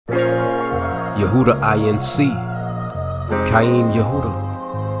YAHUAH INC, Kaim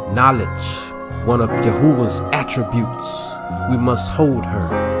Yahudah. Knowledge, one of Yahuwah's attributes. We must hold her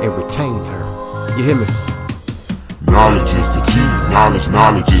and retain her. You hear me? Knowledge is the key, knowledge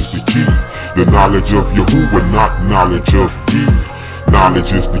is the key. The knowledge of Yahuwah, not knowledge of ye.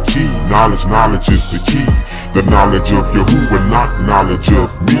 Knowledge is the key, knowledge is the key. The knowledge of Yahuwah, not knowledge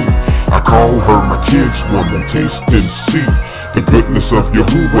of me. I call her my kinswoman, taste and see the goodness of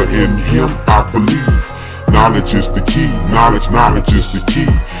Yahuwah. In him I believe. Knowledge is the key, knowledge is the key.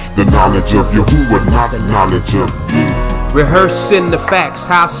 The knowledge of Yahuwah, not the knowledge of me. Rehearsing the facts,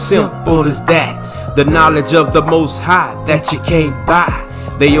 how simple is that? The knowledge of the Most High that you can't buy.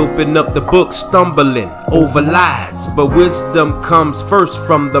 They open up the book stumbling over lies, but wisdom comes first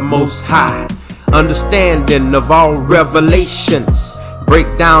from the Most High. Understanding of all revelations,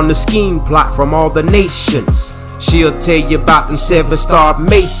 break down the scheme plot from all the nations. She'll tell you about them 7-star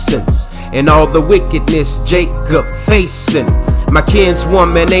Masons and all the wickedness Jacob facing. My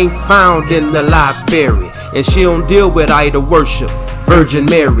kinswoman ain't found in the library, and she don't deal with idol worship, Virgin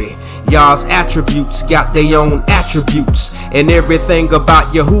Mary. Y'all's attributes got their own attributes, and everything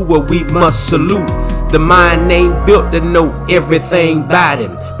about Yahuwah we must salute. The mind ain't built to know everything about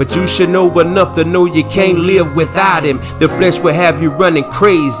him, but you should know enough to know you can't live without him. The flesh will have you running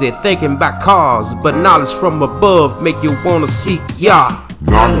crazy, thinking about cars, but knowledge from above make you wanna seek Yah.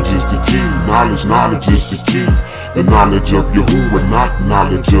 Knowledge is the key, knowledge is the key. The knowledge of Yahuwah, not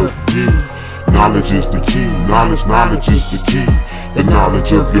knowledge of ye. Knowledge is the key, knowledge is the key. The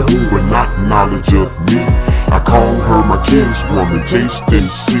knowledge of Yahuwah, not knowledge of me. I call her my kinswoman, taste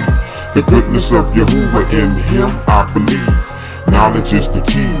and see the goodness of Yahuwah. In him I believe. Knowledge is the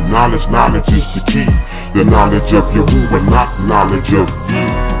key, knowledge is the key. The knowledge of Yahuwah, not knowledge of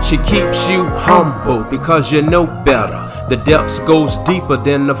ye. She keeps you humble because you know better. The depths goes deeper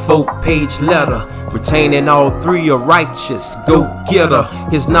than the 4-page letter. Retaining all three are righteous, go get her.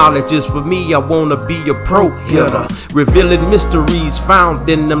 His knowledge is for me, I wanna be a pro-hitter. Revealing mysteries found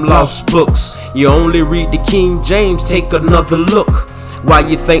in them lost books. You only read the King James, take another look. Why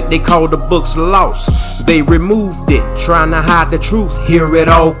you think they call the books lost? They removed it, trying to hide the truth here at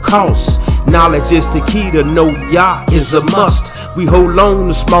all costs. Knowledge is the key to know Yah is a must. We hold on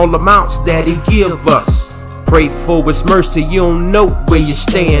to small amounts that he give us. Pray for his mercy, you don't know where you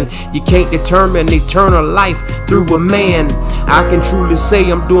stand. You can't determine eternal life through a man. I can truly say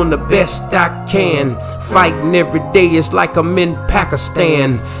I'm doing the best I can. Fighting every day, it's like I'm in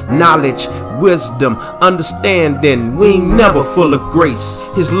Pakistan. Knowledge, wisdom, understanding. We ain't never full of grace,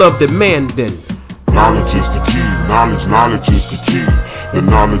 his love demanding. Knowledge is the key, knowledge is the key. The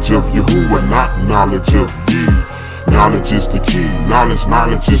knowledge of Yahuwah, not knowledge of ye. Knowledge is the key,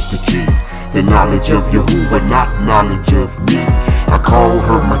 knowledge is the key. The knowledge of Yahuwah, not knowledge of me. I call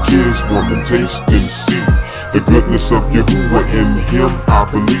her my kinswoman, taste and see the goodness of Yahuwah. In him I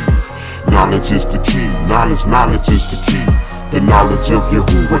believe. Knowledge is the key, knowledge is the key. The knowledge of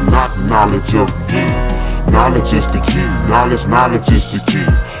Yahuwah, not knowledge of ye. Knowledge is the key, knowledge is the key.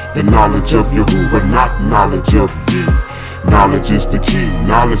 The knowledge of Yahuwah, not knowledge of ye. Knowledge is the key,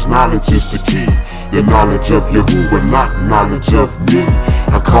 knowledge is the key. The knowledge of Yahuwah, not knowledge of me.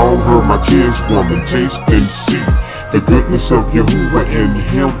 I call her my kinswoman, taste and see the goodness of Yahuwah. In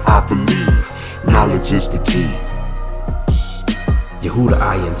him I believe. Knowledge is the key. YAHUAH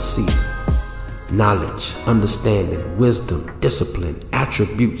INC. Knowledge, understanding, wisdom, discipline,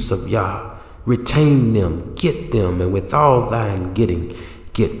 attributes of Yah. Retain them, get them, and with all thine getting,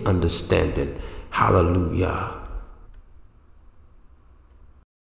 get understanding. Hallelujah.